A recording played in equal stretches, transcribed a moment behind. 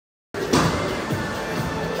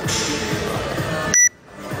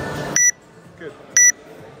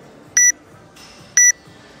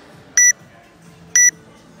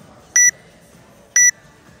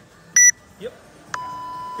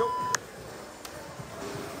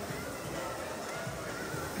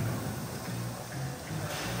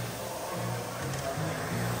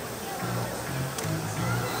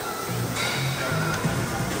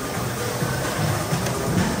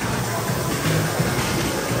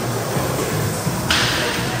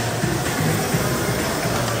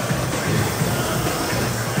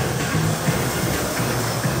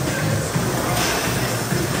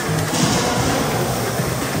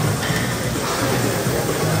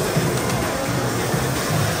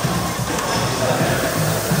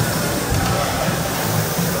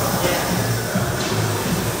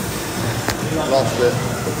bit.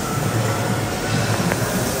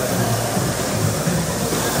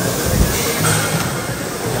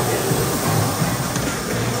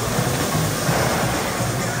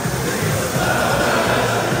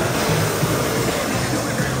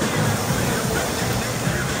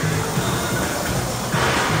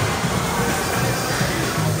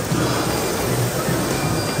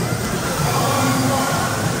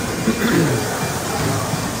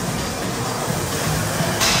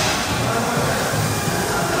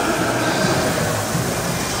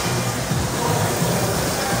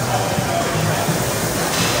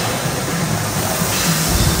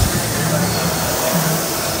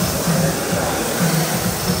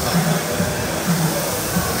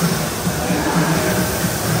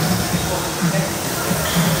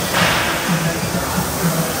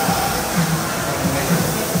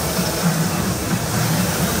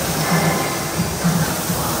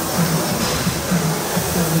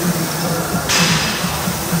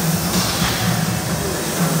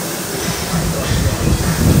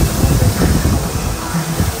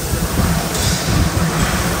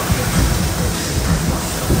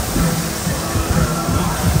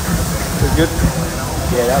 Good?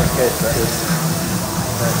 Yeah, that was good. That was good.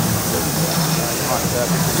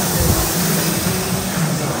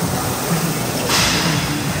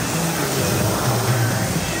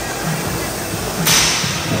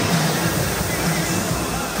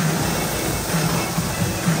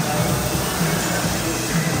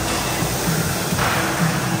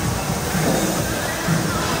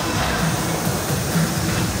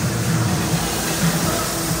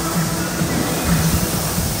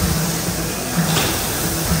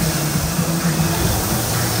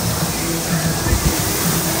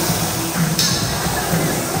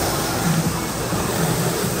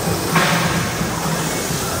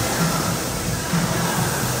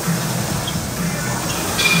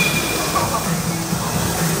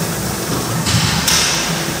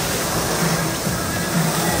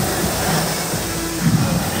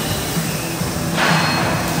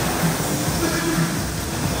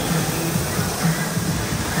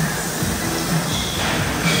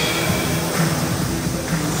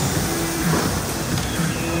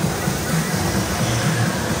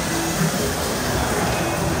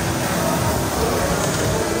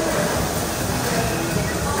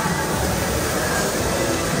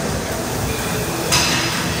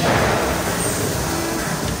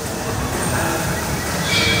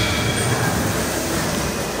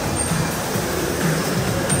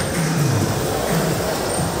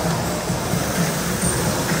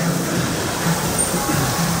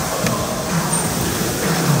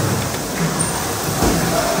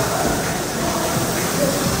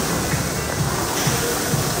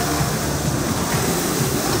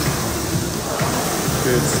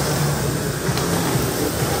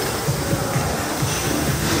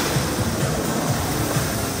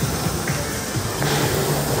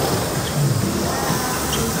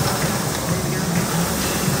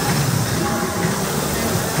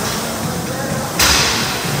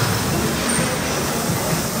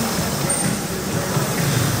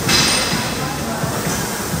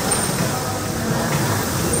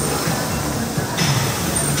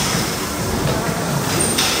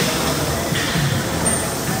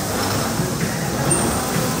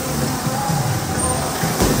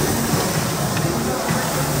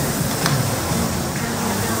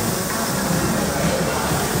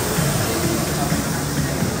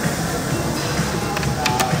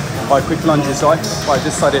 Right, quick lunges, right? Right,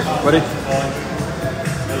 this side it. Ready?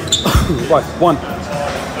 Right, 1,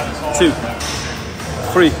 2,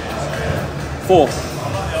 3, 4,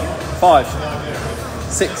 5,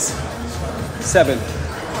 6, 7,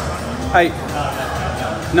 8,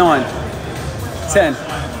 9, 10,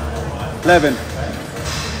 11,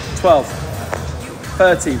 12,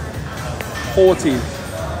 13, 14,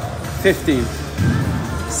 15,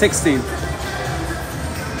 16,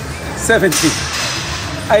 17,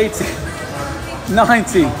 18,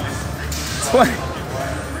 19, 20,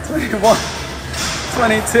 21,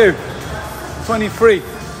 22, 23,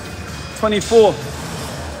 24,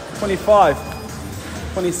 25,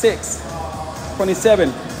 26,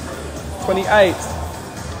 27, 28,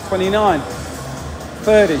 29,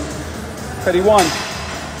 30, 31,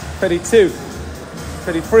 32,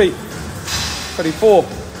 33, 34,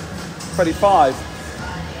 35,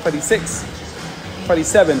 36,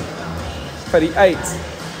 37, 38,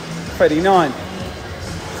 39,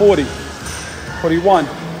 40, 41,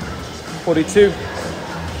 42,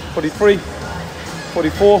 43,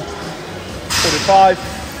 44, 45,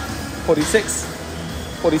 46,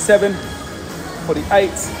 47, 48,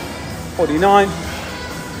 49,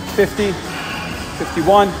 50,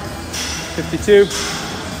 51, 52,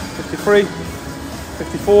 53,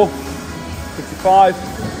 54, 55,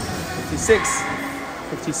 56,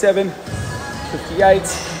 57, 58,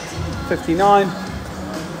 59,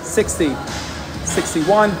 60,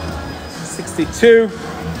 61, 62,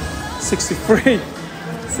 63,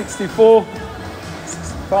 64,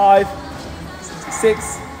 65,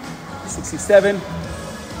 66, 67,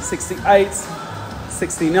 68,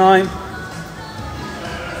 69,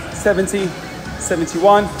 70,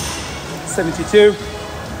 71, 72,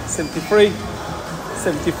 73,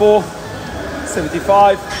 74,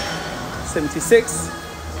 75, 76,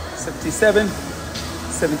 77,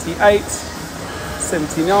 78,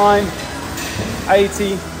 79,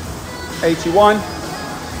 80, 81,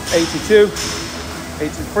 82,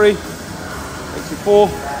 83, 84,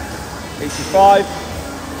 85,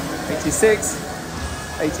 86,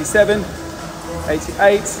 87,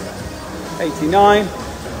 88, 89,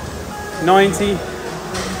 90,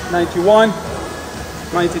 91,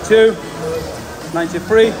 92,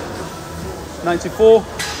 93, 94,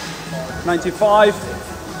 95,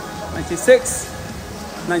 96,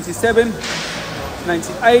 97,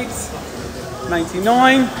 98,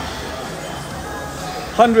 99,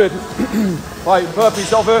 100. Right,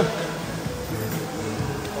 burpees over.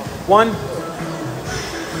 1,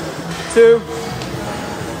 2,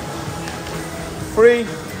 3,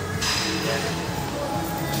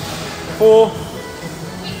 4,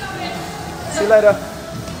 see you later,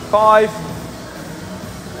 5,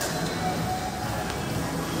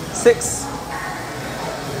 6,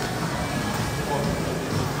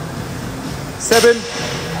 7,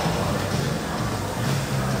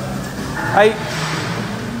 8,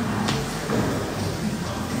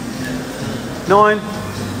 9,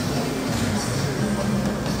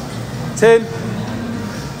 10,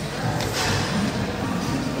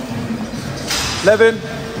 11,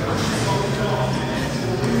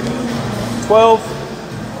 12,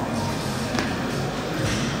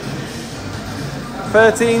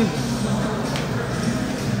 13,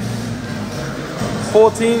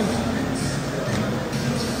 14,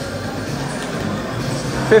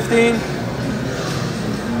 15,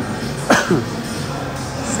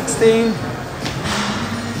 16,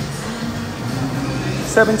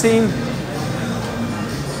 17,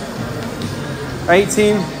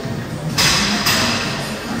 18,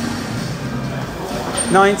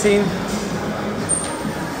 19,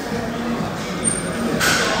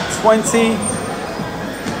 20,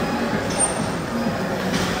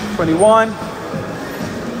 21,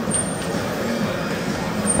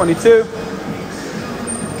 22,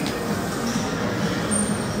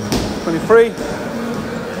 23,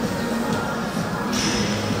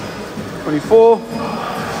 24,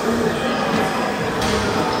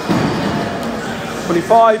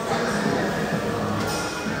 25,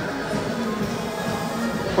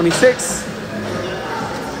 26,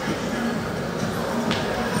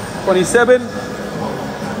 27,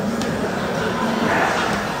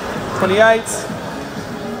 28,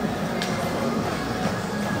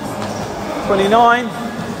 29,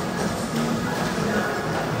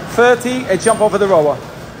 30, and jump over the rower.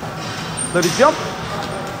 Let it jump.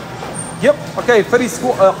 Yep, okay,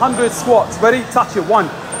 100 squats. Ready? Touch it. 1,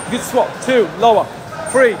 good squat. 2, lower.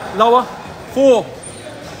 3, lower. 4,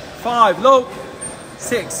 5, low.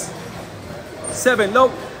 6, 7,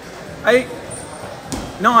 low. 8,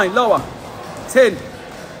 9, lower. 10,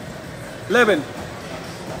 11,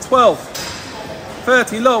 12,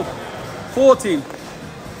 13, low. 14,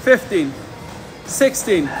 15,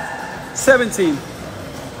 16, 17,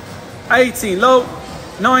 18, low.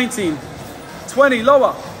 19, 20,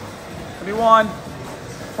 lower. 21,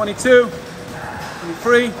 22,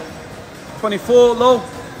 23, 24, low.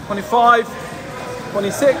 25,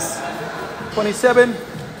 26, 27,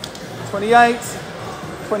 28,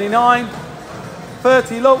 29,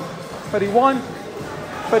 30, low. 31,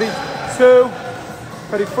 32,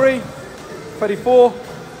 33, 34,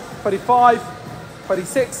 35,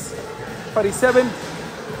 36, 37,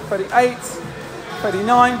 38,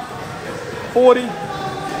 39, 40,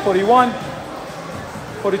 41,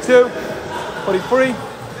 42, 43,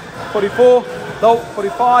 44, low.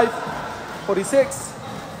 45, 46,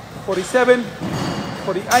 47,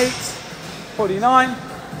 48, 49,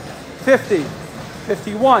 50,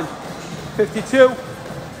 51, 52,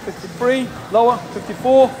 53, lower.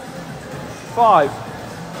 54, 5,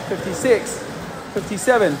 56,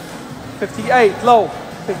 57, 58, low.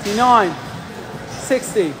 59,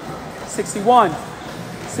 60, 61,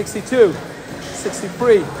 62,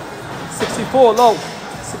 63, 64, low.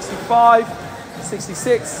 65,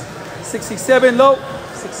 66, 67, low.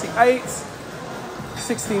 68,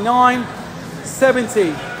 69,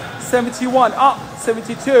 70, 71, up.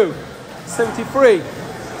 72, 73,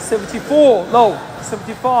 74, low,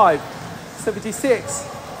 75, 76,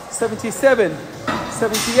 77,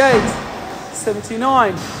 78,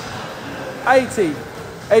 79, 80,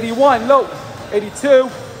 81, low, 82,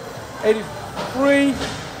 83,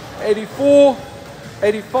 84,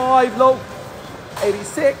 85, low,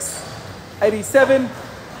 86, 87,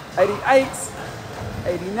 88,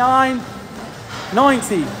 89,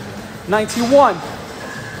 90, 91,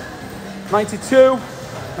 92,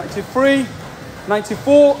 93,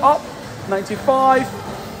 94, up, 95,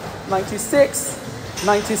 96,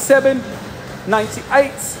 97,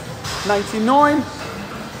 98, 99,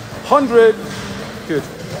 100. Good.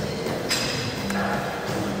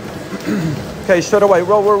 Okay, straight away,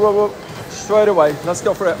 roll, roll, roll, roll. Straight away, let's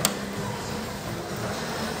go for it.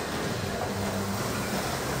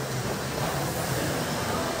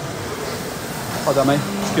 Hold on, mate,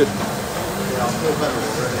 it's good. Yeah, I feel better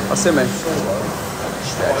already. That's it, mate.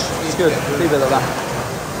 Stretch, it's good, leave it like that.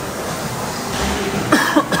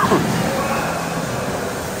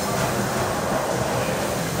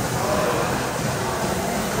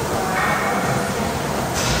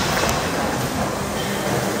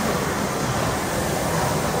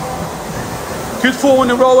 Good form on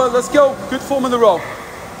the rower, let's go. Good form on the roll.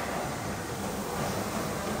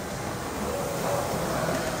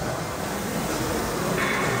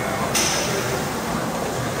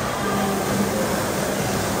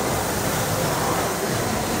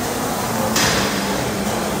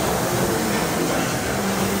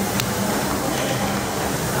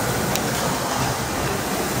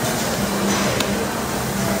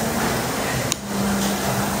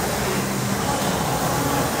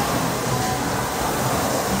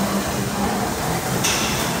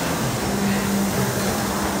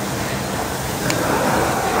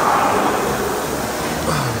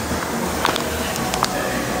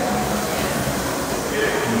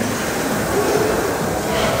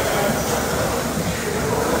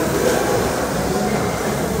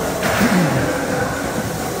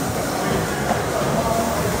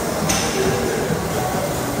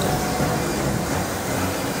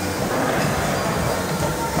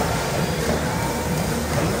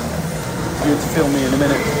 You to film me in a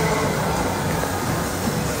minute.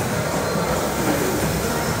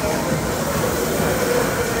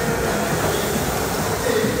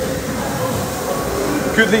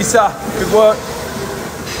 Good, Lisa. Good work.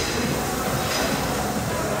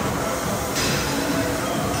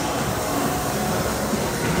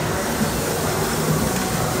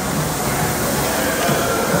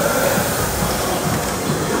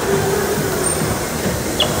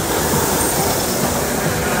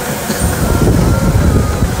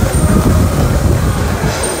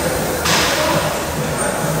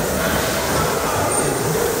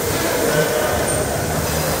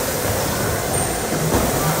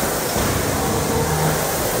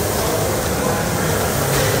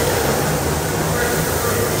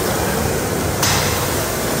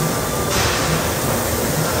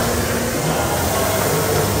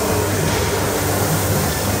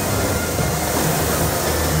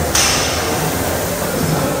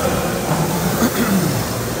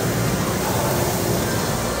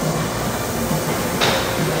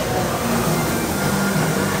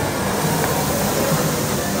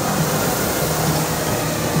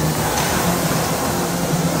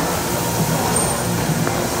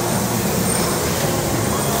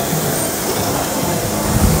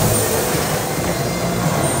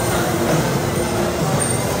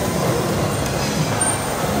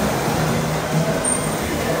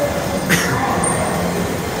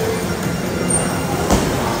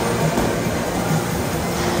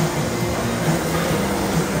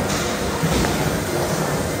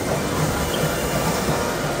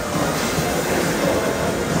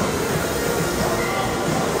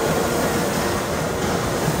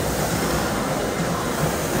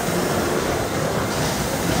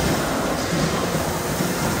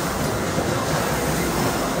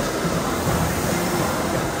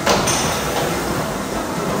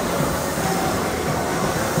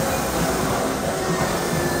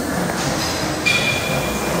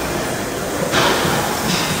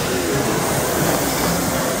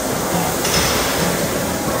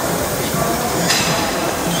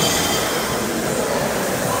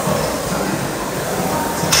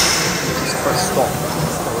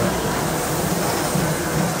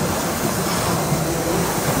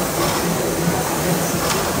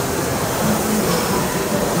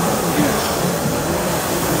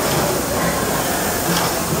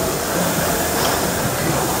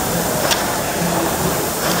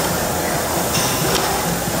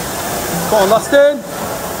 Go on, last in.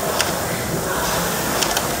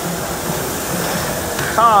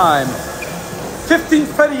 Time.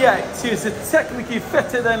 1538. He's technically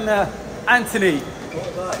fitter than Anthony. What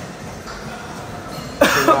was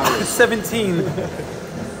that? 17.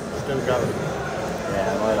 Still going.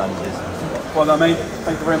 Yeah, well done, Liz. Well done, mate.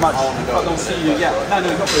 Thank you very much. I want to If go I don't see you, yeah. No,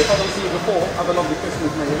 not really. If I don't see you before, have a lovely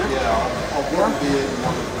Christmas, mate. You know? Yeah, I'll probably be in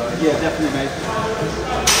one of those. Yeah, definitely, mate.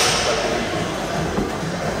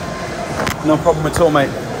 No problem at all,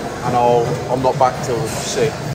 mate. And I'm not back till 6.